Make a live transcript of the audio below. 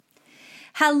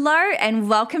Hello and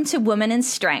welcome to Women in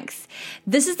Strength.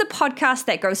 This is the podcast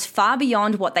that goes far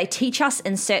beyond what they teach us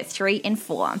in Cert 3 and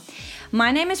 4.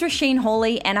 My name is Rasheen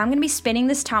Hawley and I'm going to be spending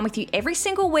this time with you every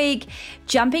single week,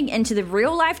 jumping into the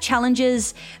real life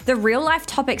challenges, the real life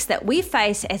topics that we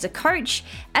face as a coach,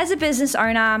 as a business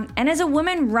owner, and as a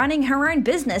woman running her own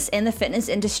business in the fitness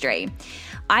industry.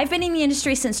 I've been in the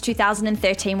industry since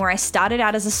 2013, where I started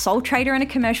out as a sole trader in a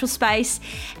commercial space,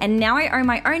 and now I own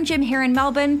my own gym here in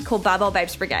Melbourne called Barbell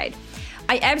Babes Brigade.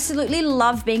 I absolutely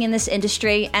love being in this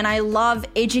industry, and I love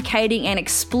educating and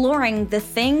exploring the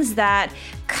things that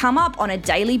come up on a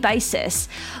daily basis.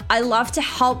 I love to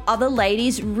help other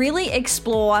ladies really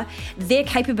explore their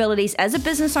capabilities as a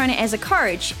business owner, as a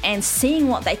coach, and seeing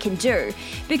what they can do.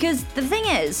 Because the thing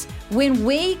is, when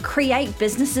we create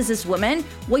businesses as women,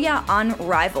 we are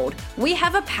unrivaled. We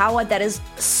have a power that is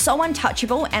so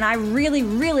untouchable, and I really,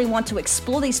 really want to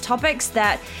explore these topics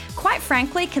that, quite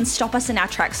frankly, can stop us in our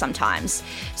tracks sometimes.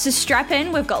 So strap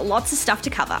in, we've got lots of stuff to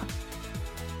cover.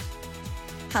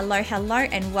 Hello,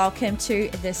 and welcome to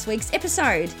this week's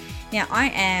episode. Now,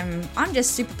 I'm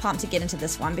just super pumped to get into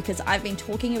this one because I've been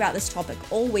talking about this topic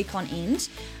all week on end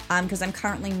because I'm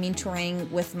currently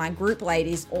mentoring with my group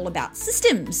ladies all about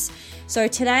systems. So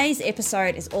today's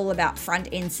episode is all about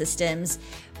front-end systems,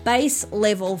 base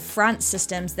level front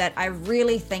systems that I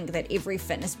really think that every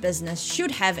fitness business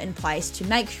should have in place to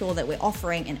make sure that we're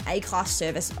offering an A-class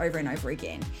service over and over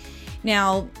again.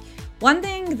 Now, one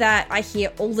thing that I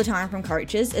hear all the time from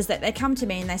coaches is that they come to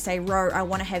me and they say, Ro, I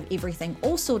want to have everything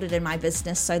all sorted in my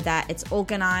business so that it's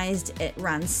organized, it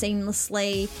runs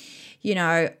seamlessly,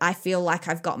 I feel like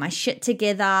I've got my shit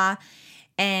together.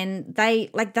 And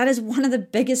that is one of the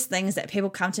biggest things that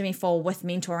people come to me for with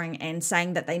mentoring and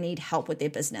saying that they need help with their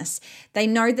business. They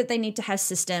know that they need to have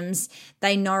systems.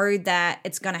 They know that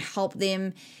it's going to help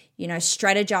them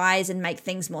strategize and make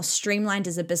things more streamlined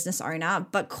as a business owner.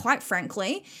 But quite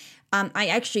frankly, I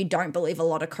actually don't believe a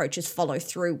lot of coaches follow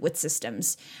through with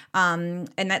systems. And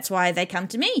that's why they come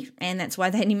to me, and that's why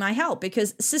they need my help,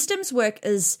 because systems work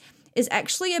is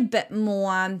actually a bit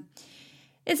more,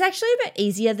 it's actually a bit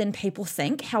easier than people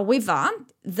think. However,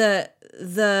 the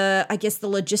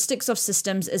logistics of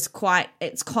systems is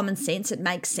it's common sense, it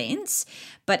makes sense,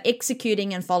 but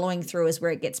executing and following through is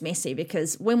where it gets messy,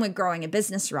 because when we're growing a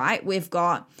business, right, we've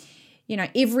got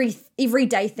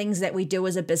everyday things that we do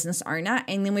as a business owner,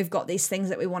 and then we've got these things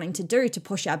that we're wanting to do to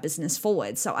push our business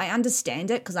forward. So I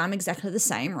understand it because I'm exactly the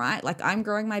same, right? Like, I'm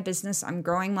growing my business, I'm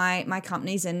growing my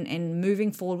companies and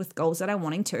moving forward with goals that I'm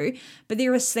wanting to, but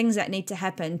there are things that need to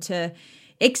happen to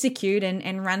execute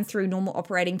and run through normal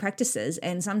operating practices,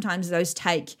 and sometimes those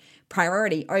take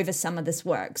priority over some of this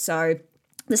work. So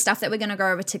the stuff that we're going to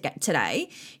go over today,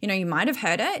 you might have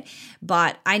heard it,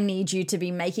 but I need you to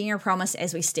be making a promise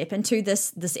as we step into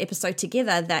this episode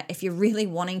together that if you're really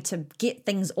wanting to get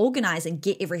things organized and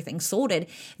get everything sorted,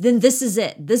 then this is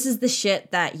it. This is the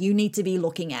shit that you need to be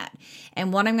looking at.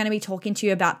 And what I'm going to be talking to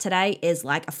you about today is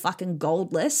like a fucking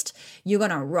gold list. You're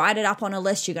going to write it up on a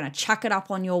list. You're going to chuck it up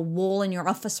on your wall in your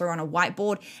office or on a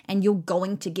whiteboard, and you're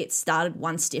going to get started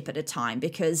one step at a time,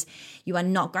 because you are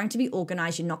not going to be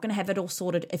organized. You're not going to have it all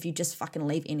sorted if you just fucking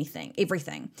leave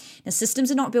everything. Now,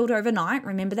 systems are not built overnight.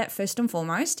 Remember that first and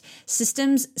foremost.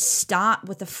 Systems start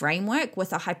with a framework,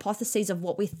 with a hypothesis of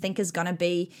what we think is going to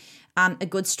be a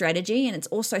good strategy. And it's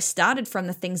also started from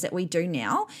the things that we do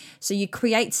now. So you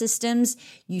create systems,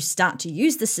 you start to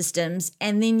use the systems,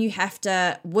 and then you have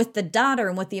to, with the data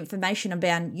and with the information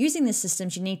about using the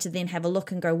systems, you need to then have a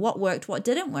look and go, what worked, what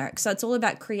didn't work. So it's all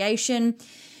about creation,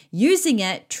 using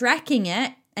it, tracking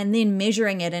it, and then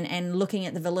measuring it and looking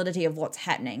at the validity of what's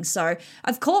happening. So,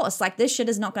 of course, this shit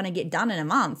is not going to get done in a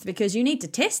month, because you need to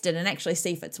test it and actually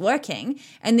see if it's working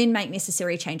and then make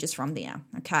necessary changes from there,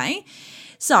 okay?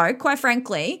 So, quite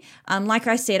frankly, like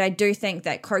I said, I do think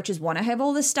that coaches want to have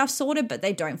all this stuff sorted, but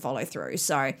they don't follow through.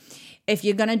 So, if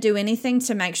you're going to do anything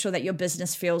to make sure that your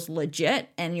business feels legit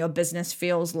and your business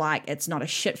feels like it's not a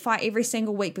shit fight every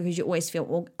single week because you always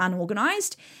feel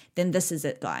unorganized, then this is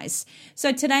it, guys.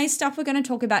 So today's stuff we're going to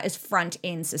talk about is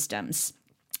front-end systems.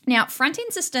 Now,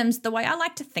 front-end systems, the way I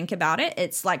like to think about it,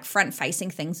 it's like front-facing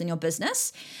things in your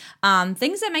business,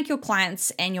 things that make your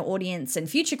clients and your audience and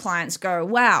future clients go,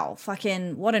 wow,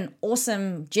 fucking what an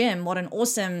awesome gym, what an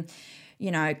awesome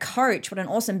coach, what an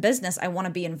awesome business. I want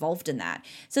to be involved in that.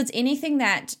 So it's anything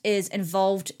that is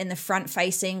involved in the front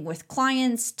facing with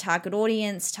clients, target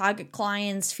audience, target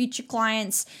clients, future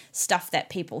clients, stuff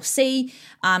that people see.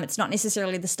 It's not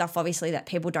necessarily the stuff, obviously, that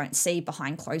people don't see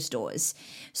behind closed doors.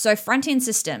 So front end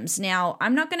systems. Now,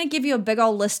 I'm not going to give you a big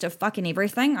old list of fucking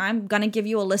everything. I'm going to give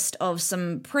you a list of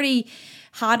some pretty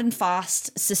hard and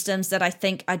fast systems that I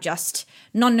think are just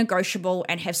non-negotiable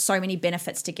and have so many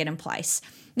benefits to get in place.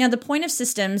 Now, the point of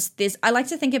systems, I like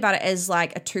to think about it as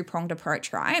like a two-pronged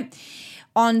approach, right?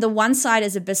 On the one side,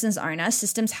 as a business owner,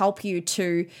 systems help you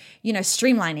to,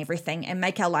 streamline everything and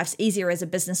make our lives easier as a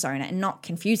business owner and not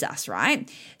confuse us,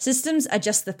 right? Systems are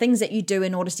just the things that you do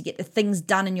in order to get the things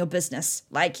done in your business.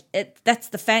 That's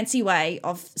the fancy way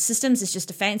of systems, is just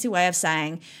a fancy way of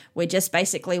saying we're just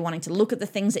basically wanting to look at the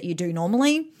things that you do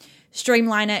normally,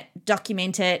 streamline it,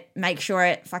 document it, make sure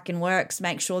it fucking works,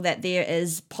 make sure that there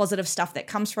is positive stuff that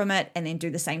comes from it, and then do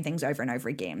the same things over and over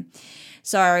again.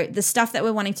 So the stuff that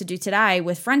we're wanting to do today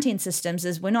with front-end systems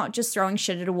is we're not just throwing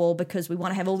shit at a wall because we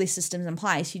want to have all these systems in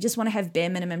place. You just want to have bare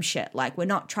minimum shit. We're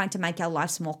not trying to make our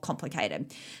lives more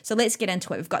complicated. So let's get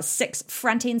into it. We've got 6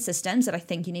 front-end systems that I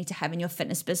think you need to have in your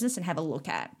fitness business and have a look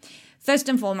at. First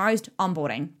and foremost,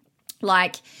 onboarding.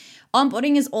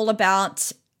 Onboarding is all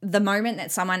about the moment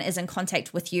that someone is in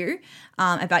contact with you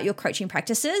about your coaching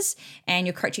practices and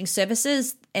your coaching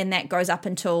services, and that goes up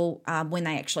until when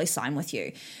they actually sign with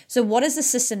you. So what is the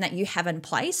system that you have in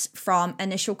place from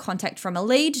initial contact from a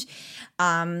lead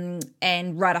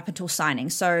and right up until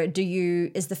signing? So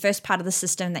is the first part of the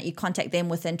system that you contact them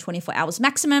within 24 hours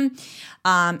maximum,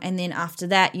 and then after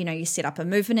that, you set up a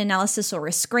movement analysis or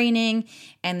a screening,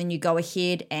 and then you go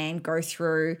ahead and go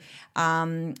through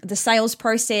the sales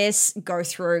process, go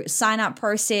through sign up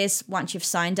process. Once you've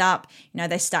signed up,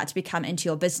 they start to become into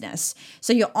your business.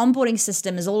 So your onboarding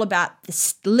system is all about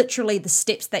literally the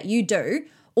steps that you do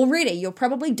already. You're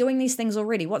probably doing these things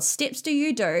already. What steps do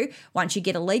you do once you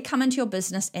get a lead come into your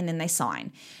business and then they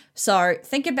sign? So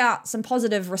think about some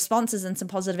positive responses and some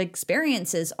positive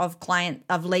experiences of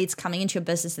leads coming into your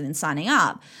business and then signing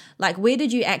up. Where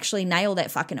did you actually nail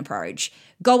that fucking approach?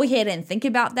 Go ahead and think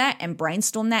about that and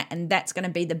brainstorm that, and that's going to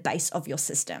be the base of your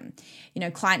system.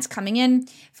 Clients coming in,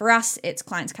 for us, it's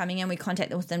clients coming in, we contact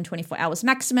them within 24 hours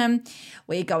maximum.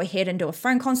 We go ahead and do a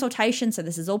phone consultation. So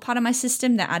this is all part of my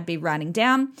system that I'd be writing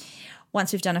down.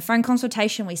 Once we've done a phone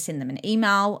consultation, we send them an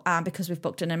email because we've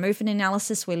booked in a movement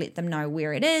analysis. We let them know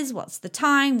where it is, what's the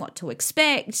time, what to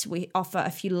expect. We offer a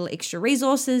few little extra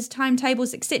resources,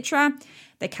 timetables, etc.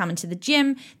 They come into the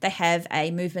gym. They have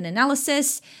a movement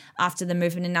analysis. After the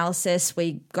movement analysis,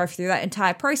 we go through that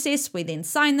entire process. We then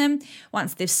sign them.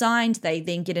 Once they've signed, they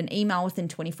then get an email within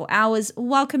 24 hours.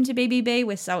 Welcome to BBB.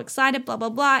 We're so excited, blah, blah,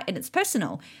 blah. And it's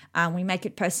personal. We make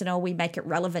it personal. We make it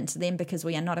relevant to them because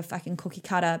we are not a fucking cookie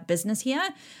cutter business here.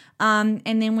 And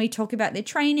then we talk about their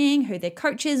training, who their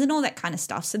coach is, and all that kind of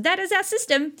stuff. So that is our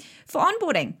system for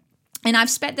onboarding. And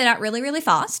I've spat that out really, really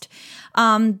fast.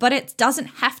 But it doesn't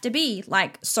have to be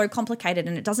so complicated,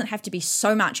 and it doesn't have to be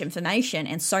so much information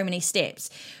and so many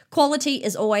steps. Quality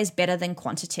is always better than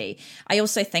quantity. I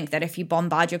also think that if you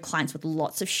bombard your clients with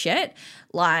lots of shit,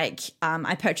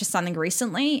 I purchased something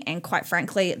recently, and quite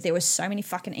frankly, there were so many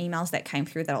fucking emails that came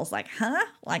through that I was like, huh?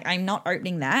 I'm not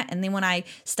opening that. And then when I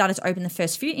started to open the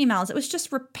first few emails, it was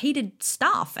just repeated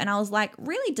stuff. And I was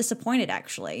really disappointed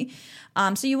actually.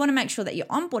 So you want to make sure that your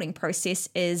onboarding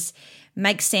process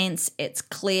makes sense, it's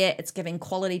clear, it's giving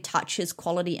quality touches,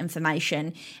 quality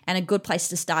information. And a good place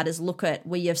to start is look at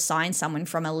where you've signed someone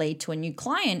from a lead to a new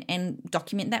client and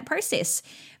document that process.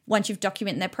 Once you've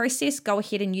documented that process, go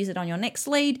ahead and use it on your next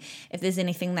lead. If there's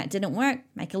anything that didn't work,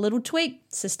 make a little tweak,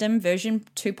 system version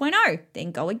 2.0,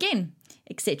 then go again,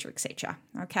 etc., etc.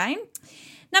 Okay.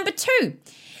 Number 2.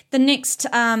 The next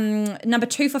number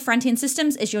 2 for front-end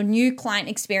systems is your new client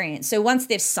experience. So once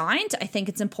they've signed, I think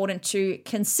it's important to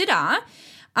consider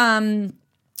having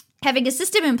a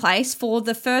system in place for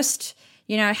the first,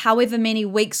 however many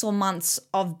weeks or months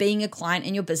of being a client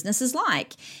in your business is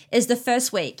the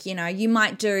first week. You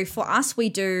might do, for us, we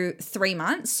do 3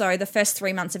 months. So the first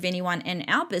 3 months of anyone in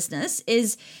our business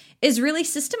is really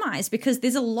systemized because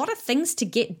there's a lot of things to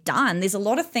get done. There's a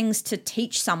lot of things to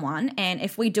teach someone. And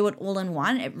if we do it all in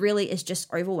one, it really is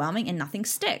just overwhelming and nothing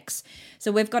sticks.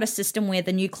 So we've got a system where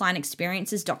the new client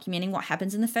experience is documenting what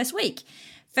happens in the first week.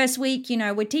 First week,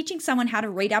 we're teaching someone how to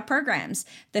read our programs.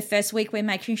 The first week, we're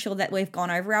making sure that we've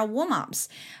gone over our warm-ups.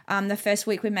 The first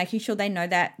week, we're making sure they know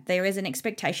that there is an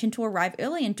expectation to arrive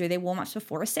early and do their warm-ups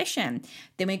before a session.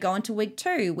 Then we go into week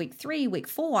 2, week 3, week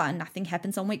 4. Nothing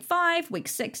happens on week 5, week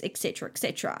 6, etc.,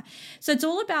 etc. So it's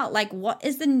all about what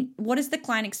is the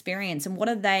client experience and what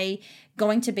are they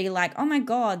going to be like, oh my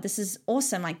God, this is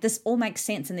awesome. This all makes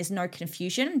sense and there's no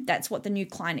confusion. That's what the new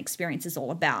client experience is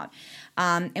all about.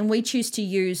 And we choose to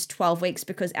use use 12 weeks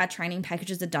because our training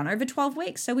packages are done over 12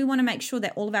 weeks. So we want to make sure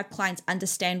that all of our clients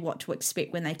understand what to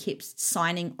expect when they keep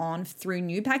signing on through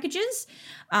new packages.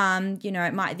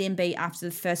 It might then be after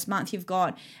the first month, you've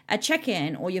got a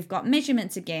check-in, or you've got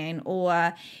measurements again,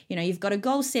 or, you've got a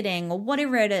goal setting, or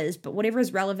whatever it is, but whatever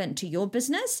is relevant to your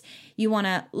business. You want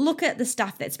to look at the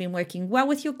stuff that's been working well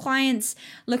with your clients,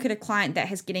 look at a client that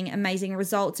has getting amazing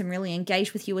results and really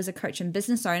engaged with you as a coach and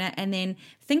business owner, and then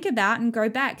think about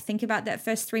that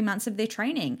first 3 months of their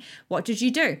training. What did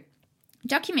you do?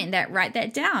 Document that, write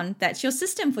that down. That's your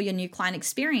system for your new client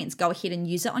experience. Go ahead and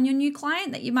use it on your new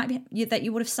client that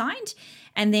you would have signed,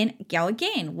 and then go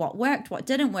again. What worked? What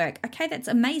didn't work? Okay, that's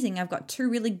amazing. I've got 2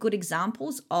 really good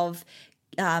examples of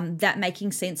that making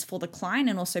sense for the client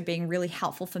and also being really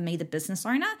helpful for me, the business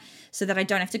owner, so that I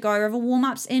don't have to go over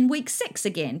warm-ups in week 6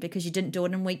 again because you didn't do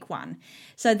it in week 1.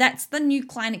 So that's the new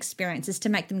client experience, is to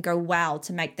make them go wow,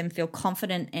 to make them feel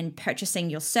confident in purchasing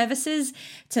your services,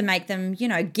 to make them,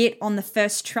 get on the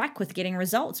first track with getting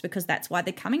results, because that's why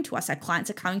they're coming to us. Our clients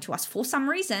are coming to us for some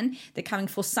reason. They're coming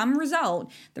for some result.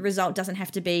 The result doesn't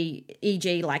have to be,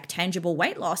 e.g., like tangible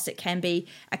weight loss. It can be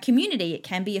a community. It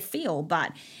can be a feel.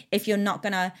 But if you're not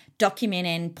going to document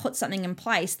and put something in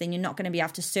place, then you're not going to be able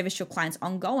to service your clients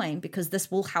ongoing, because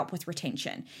this will help with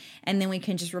retention. And then we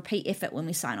can just repeat effort when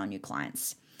we sign on new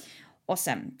clients.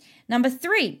 Awesome. Number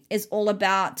 3 is all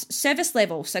about service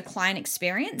level, so client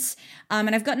experience.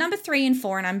 And I've got number 3 and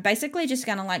 4, and I'm basically just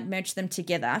going to merge them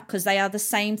together because they are the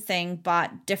same thing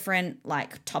but different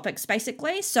topics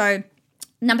basically. So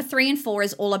number 3 and 4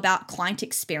 is all about client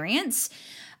experience.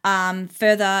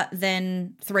 Further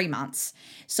than 3 months.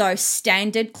 So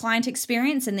standard client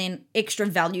experience and then extra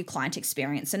value client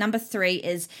experience. So number 3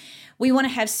 is we want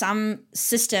to have some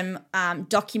system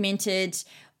documented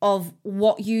of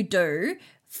what you do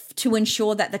to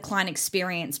ensure that the client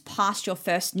experience past your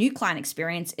first new client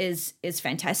experience is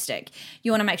fantastic.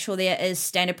 You want to make sure there is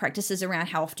standard practices around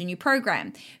how often you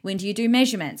program. When do you do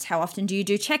measurements? How often do you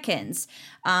do check-ins?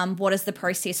 What is the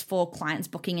process for clients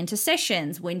booking into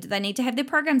sessions? When do they need to have their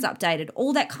programs updated?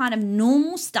 All that kind of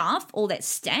normal stuff, all that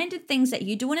standard things that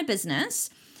you do in a business.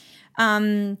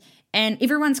 And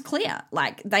everyone's clear.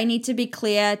 They need to be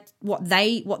clear what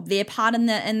their part in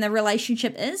the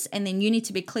relationship is, and then you need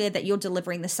to be clear that you're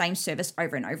delivering the same service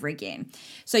over and over again.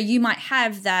 So you might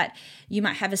have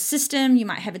a system, you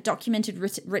might have it documented,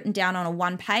 written down on a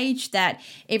 1 page, that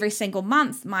every single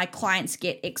month my clients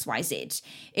get XYZ.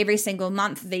 Every single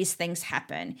month these things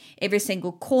happen. Every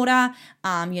single quarter,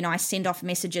 I send off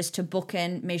messages to book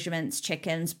in, measurements,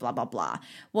 check-ins, blah, blah, blah.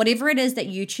 Whatever it is that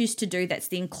you choose to do, that's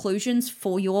the inclusions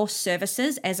for your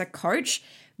services as a coach,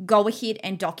 go ahead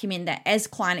and document that as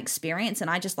client experience. And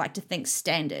I just like to think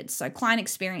standard. So client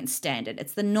experience standard.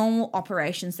 It's the normal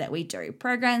operations that we do.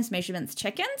 Programs, measurements,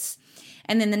 check-ins.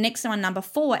 And then the next one, number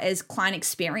 4, is client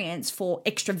experience for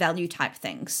extra value type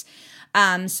things.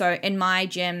 So in my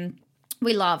gym,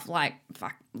 we love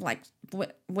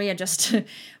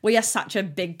we are such a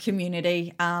big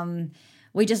community.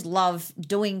 We just love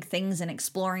doing things and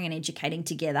exploring and educating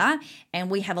together. And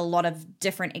we have a lot of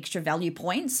different extra value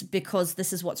points because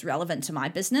this is what's relevant to my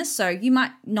business. So you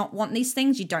might not want these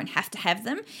things. You don't have to have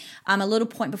them. A little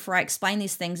point before I explain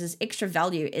these things is extra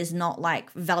value is not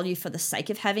value for the sake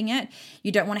of having it.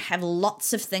 You don't want to have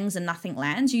lots of things and nothing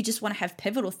lands. You just want to have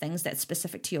pivotal things that's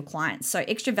specific to your clients. So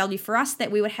extra value for us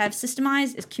that we would have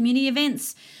systemized is community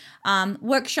events,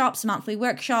 workshops, monthly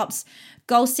workshops,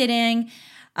 goal setting.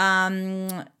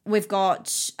 We've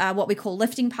got what we call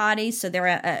lifting parties. So they're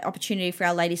an opportunity for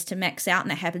our ladies to max out,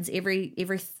 and that happens every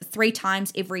 3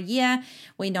 times every year.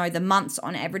 We know the months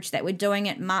on average that we're doing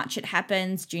it. March it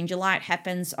happens, June, July it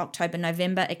happens, October,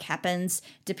 November it happens,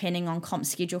 depending on comp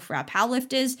schedule for our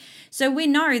powerlifters. So we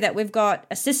know that we've got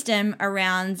a system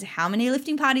around how many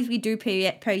lifting parties we do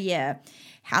per year.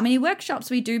 How many workshops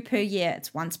we do per year.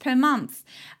 It's once per month.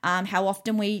 How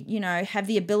often we, have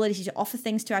the ability to offer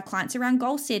things to our clients around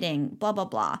goal setting, blah, blah,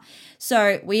 blah.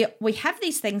 So we have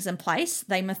these things in place.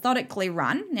 They methodically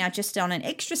run. Now, just on an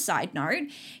extra side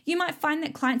note, you might find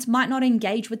that clients might not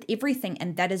engage with everything,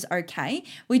 and that is okay.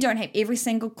 We don't have every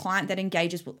single client that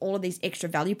engages with all of these extra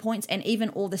value points and even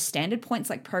all the standard points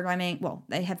like programming. Well,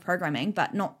 they have programming,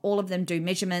 but not all of them do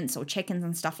measurements or check-ins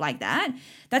and stuff like that.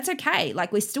 That's okay.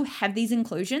 We still have these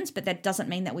inclusions, but that doesn't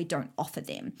mean that we don't offer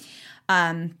them.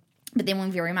 But then we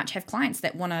very much have clients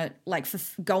that want to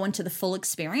go into the full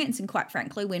experience. And quite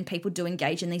frankly, when people do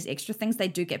engage in these extra things, they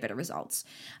do get better results.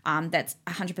 That's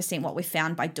 100% what we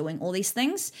found by doing all these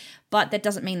things. But that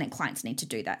doesn't mean that clients need to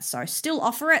do that. So still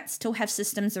offer it, still have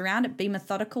systems around it, be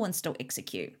methodical and still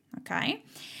execute. Okay.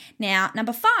 Now,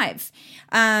 number five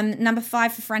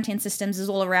for front-end systems is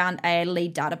all around a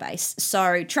lead database.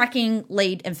 So tracking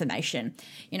lead information,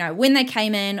 when they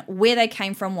came in, where they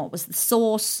came from, what was the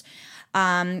source,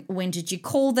 when did you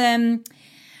call them,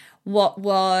 what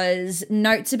was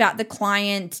notes about the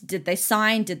client, did they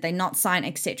sign, did they not sign,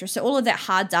 etc. So all of that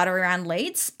hard data around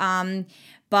leads.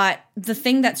 But the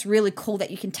thing that's really cool that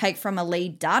you can take from a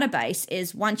lead database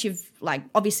is once you've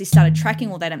obviously started tracking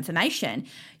all that information,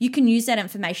 you can use that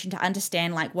information to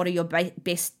understand what are your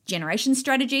best generation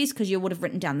strategies, because you would have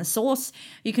written down the source.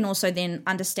 You can also then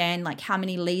understand how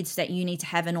many leads that you need to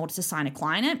have in order to sign a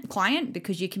client,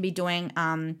 because you can be doing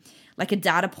a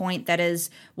data point that is,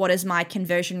 what is my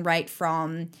conversion rate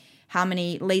from how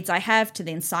many leads I have to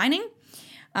then signing.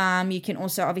 You can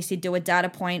also obviously do a data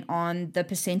point on the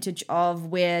percentage of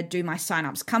where do my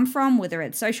signups come from, whether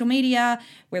it's social media,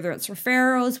 whether it's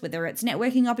referrals, whether it's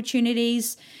networking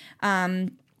opportunities.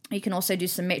 You can also do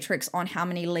some metrics on how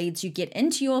many leads you get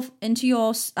into your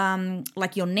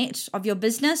your net of your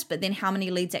business, but then how many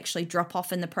leads actually drop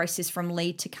off in the process from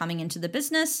lead to coming into the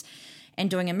business, and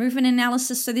doing a movement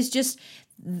analysis. So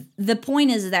the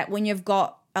point is that when you've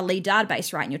got a lead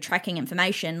database, right, and you're tracking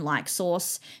information like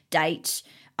source, date,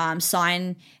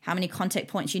 sign, how many contact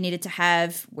points you needed to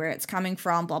have, where it's coming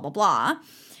from, blah, blah, blah.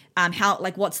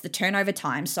 What's the turnover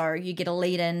time? So you get a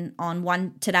lead in on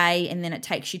one today, and then it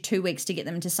takes you 2 weeks to get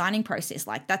them into signing process.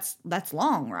 That's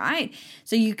long, right?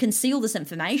 So you can see all this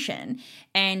information,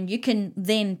 and you can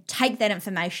then take that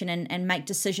information and make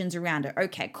decisions around it.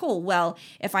 Okay, cool. Well,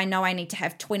 if I know I need to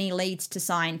have 20 leads to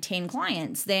sign 10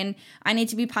 clients, then I need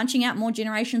to be punching out more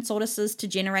generation sources to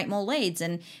generate more leads,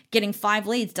 and getting 5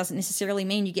 leads doesn't necessarily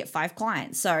mean you get 5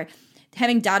 clients. So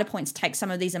having data points takes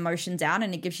some of these emotions out,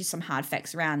 and it gives you some hard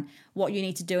facts around what you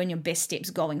need to do and your best steps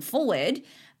going forward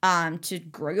to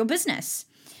grow your business.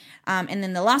 And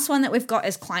then the last one that we've got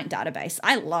is client database.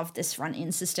 I love this front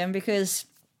end system because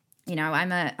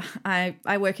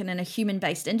I work in a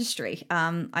human-based industry.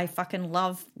 I fucking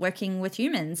love working with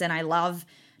humans, and I love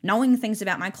knowing things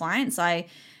about my clients. I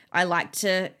like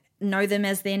to know them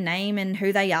as their name and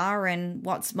who they are and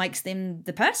what makes them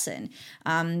the person.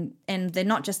 And they're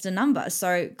not just a number.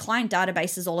 So client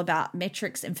database is all about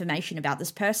metrics, information about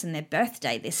this person, their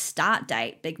birthday, their start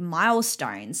date, big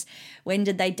milestones. When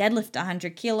did they deadlift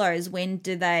 100 kilos? When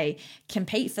do they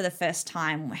compete for the first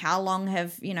time? How long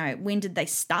when did they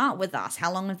start with us?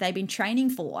 How long have they been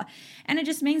training for? And it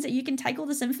just means that you can take all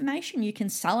this information. You can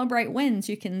celebrate wins.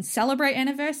 You can celebrate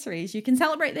anniversaries. You can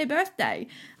celebrate their birthday.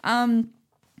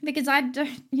 Because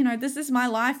this is my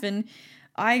life, and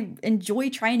I enjoy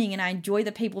training, and I enjoy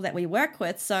the people that we work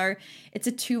with. So it's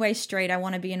a two-way street. I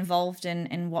want to be involved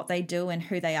in what they do and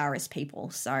who they are as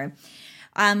people. So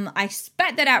I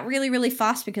spat that out really, really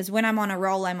fast because when I'm on a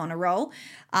roll, I'm on a roll.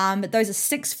 But those are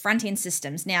 6 front-end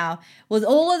systems. Now, with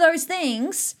all of those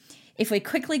things, if we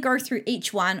quickly go through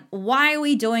each one, why are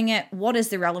we doing it? What is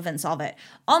the relevance of it?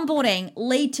 Onboarding,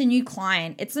 lead to new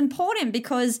client. It's important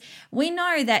because we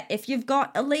know that if you've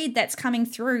got a lead that's coming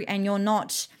through and you're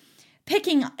not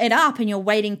picking it up and you're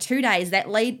waiting 2 days, that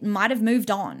lead might have moved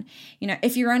on.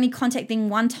 If you're only contacting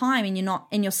one time and you're not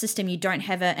in your system, you don't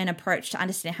have an approach to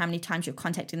understand how many times you're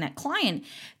contacting that client.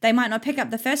 They might not pick up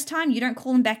the first time, you don't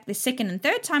call them back the second and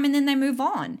third time, and then they move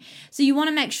on. So you want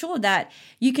to make sure that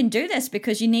you can do this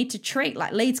because you need to treat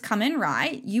leads come in,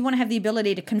 right? You want to have the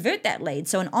ability to convert that lead.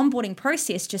 So an onboarding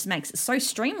process just makes it so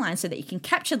streamlined so that you can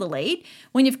capture the lead.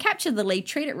 When you've captured the lead,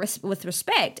 treat it with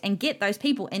respect and get those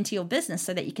people into your business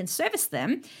so that you can service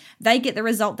them. They get the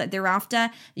result that they're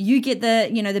after. You get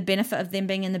the benefit of them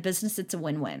being in the business. It's a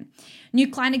win-win. New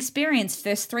client experience,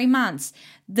 first 3 months.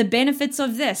 The benefits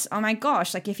of this, oh my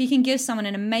gosh, if you can give someone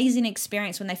an amazing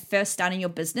experience when they first start in your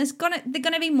business, they're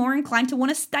going to be more inclined to want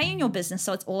to stay in your business.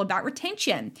 So it's all about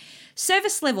retention.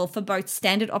 Service level for both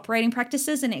standard operating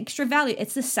practices and extra value.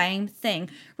 It's the same thing.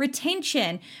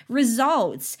 Retention,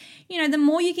 results. The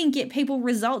more you can get people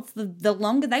results, the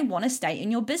longer they want to stay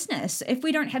in your business. If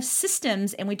we don't have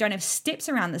systems and we don't have steps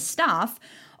around the stuff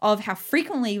of how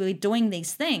frequently we're doing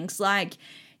these things,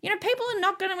 people are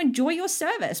not going to enjoy your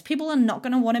service. People are not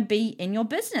going to want to be in your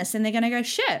business, and they're going to go,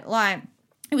 shit,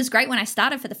 it was great when I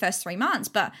started for the first 3 months,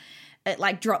 but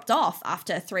it dropped off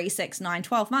after 3, 6, 9,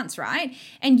 12 months, right?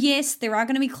 And yes, there are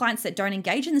going to be clients that don't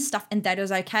engage in this stuff, and that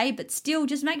is okay, but still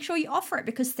just make sure you offer it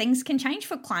because things can change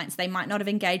for clients. They might not have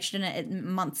engaged in it in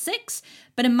month 6,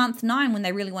 but in month 9, when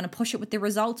they really want to push it with their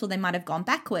results, or they might have gone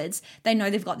backwards, they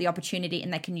know they've got the opportunity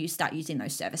and they can start using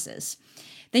those services.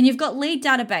 Then you've got lead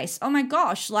database. Oh my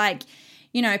gosh,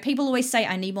 people always say,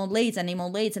 I need more leads. And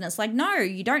it's like, no,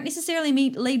 you don't necessarily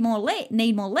need more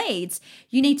leads.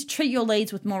 You need to treat your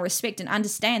leads with more respect and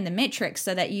understand the metrics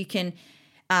so that you can,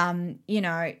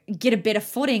 get a better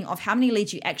footing of how many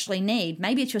leads you actually need.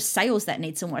 Maybe it's your sales that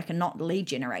need some work and not lead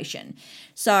generation.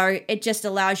 So it just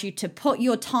allows you to put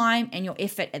your time and your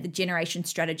effort at the generation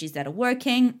strategies that are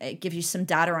working. It gives you some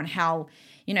data on how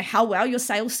well your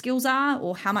sales skills are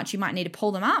or how much you might need to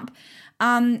pull them up.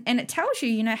 And it tells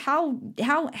you,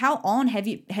 how on have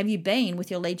you been with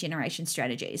your lead generation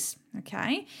strategies,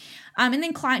 okay? And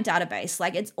then client database,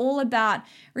 like it's all about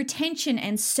retention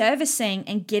and servicing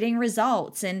and getting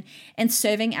results and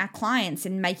serving our clients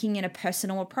and making it a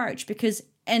personal approach, because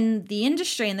in the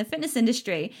industry, in the fitness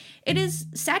industry, it is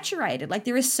saturated. Like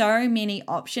there are so many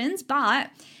options, but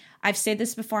I've said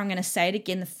this before, I'm going to say it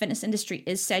again, the fitness industry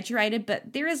is saturated,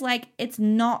 but there is it's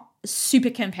not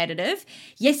super competitive.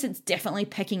 Yes, it's definitely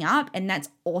picking up and that's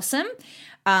awesome.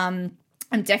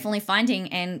 I'm definitely finding,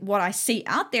 and what I see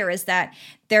out there is that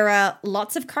there are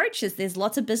lots of coaches, there's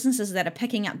lots of businesses that are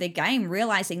picking up their game,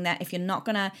 realizing that if you're not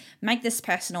going to make this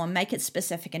personal and make it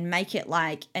specific and make it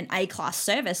like an A-class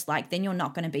service, then you're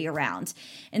not going to be around.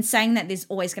 And saying that there's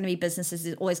always going to be businesses,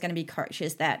 there's always going to be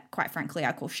coaches that, quite frankly,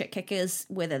 I call shit kickers,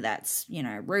 whether that's,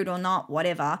 rude or not,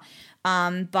 whatever.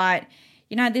 But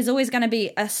there's always going to be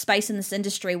a space in this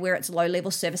industry where it's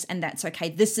low-level service, and that's okay.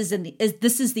 This is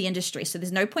the industry, so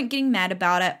there's no point getting mad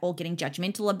about it or getting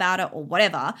judgmental about it or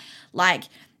whatever.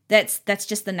 That's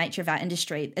just the nature of our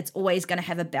industry. It's always going to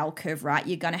have a bell curve, right?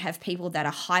 You're going to have people that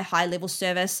are high-level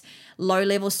service,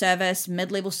 low-level service,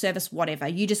 mid-level service, whatever.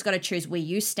 You just got to choose where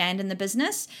you stand in the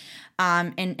business.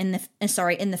 In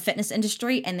the fitness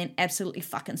industry, and then absolutely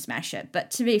fucking smash it.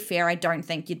 But to be fair, I don't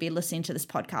think you'd be listening to this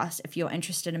podcast if you're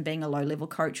interested in being a low-level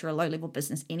coach or a low-level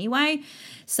business anyway.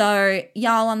 So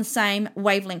y'all on the same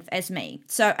wavelength as me.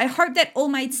 So I hope that all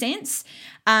made sense.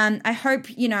 I hope,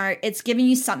 it's giving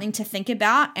you something to think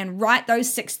about, and write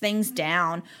those 6 things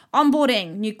down.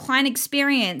 Onboarding, new client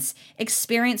experience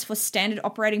for standard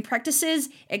operating practices,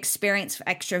 experience for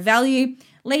extra value,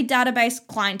 lead database,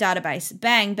 client database,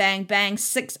 bang, bang, bang,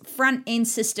 6 front-end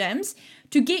systems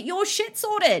to get your shit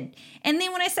sorted. And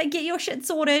then when I say get your shit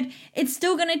sorted, it's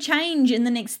still going to change in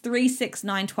the next 3, 6,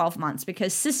 9, 12 months,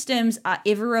 because systems are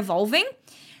ever evolving.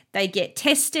 They get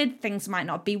tested, things might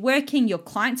not be working, your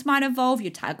clients might evolve,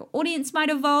 your target audience might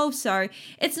evolve. So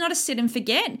it's not a sit and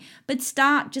forget, but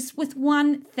start just with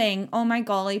one thing. Oh my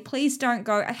golly, please don't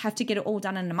go, I have to get it all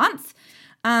done in a month,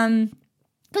 because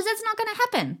that's not going to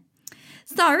happen.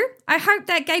 So I hope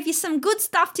that gave you some good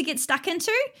stuff to get stuck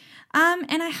into.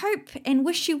 And I hope and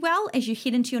wish you well as you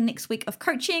head into your next week of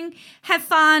coaching. Have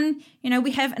fun.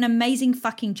 We have an amazing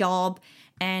fucking job,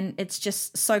 and it's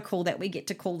just so cool that we get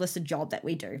to call this a job that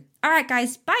we do. All right,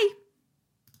 guys. Bye.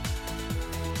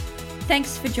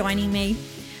 Thanks for joining me.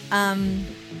 I'm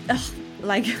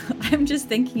just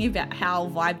thinking about how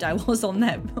vibed I was on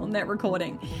that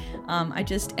recording. I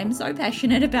just am so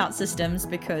passionate about systems,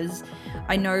 because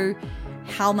I know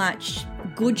how much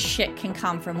good shit can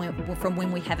come from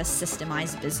when we have a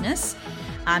systemized business.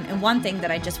 And one thing that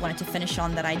I just wanted to finish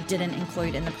on that I didn't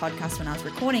include in the podcast when I was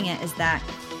recording it is that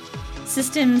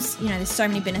systems, there's so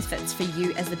many benefits for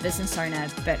you as the business owner,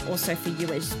 but also for you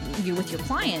as you with your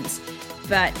clients.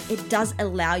 But it does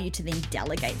allow you to then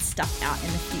delegate stuff out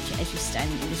in the future as you stay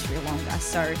in the industry longer.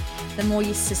 So the more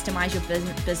you systemize your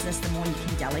business, the more you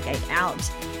can delegate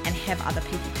out and have other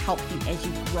people help you as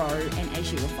you grow and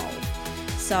as you evolve.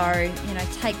 So,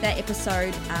 take that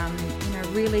episode,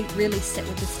 really, really sit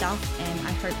with the stuff, and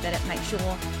I hope that it makes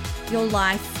your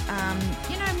life,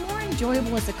 more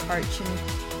enjoyable as a coach,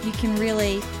 and you can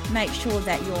really make sure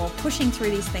that you're pushing through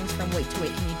these things from week to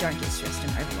week and you don't get stressed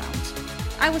and overwhelmed.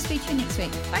 I will speak to you next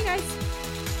week. Bye, guys.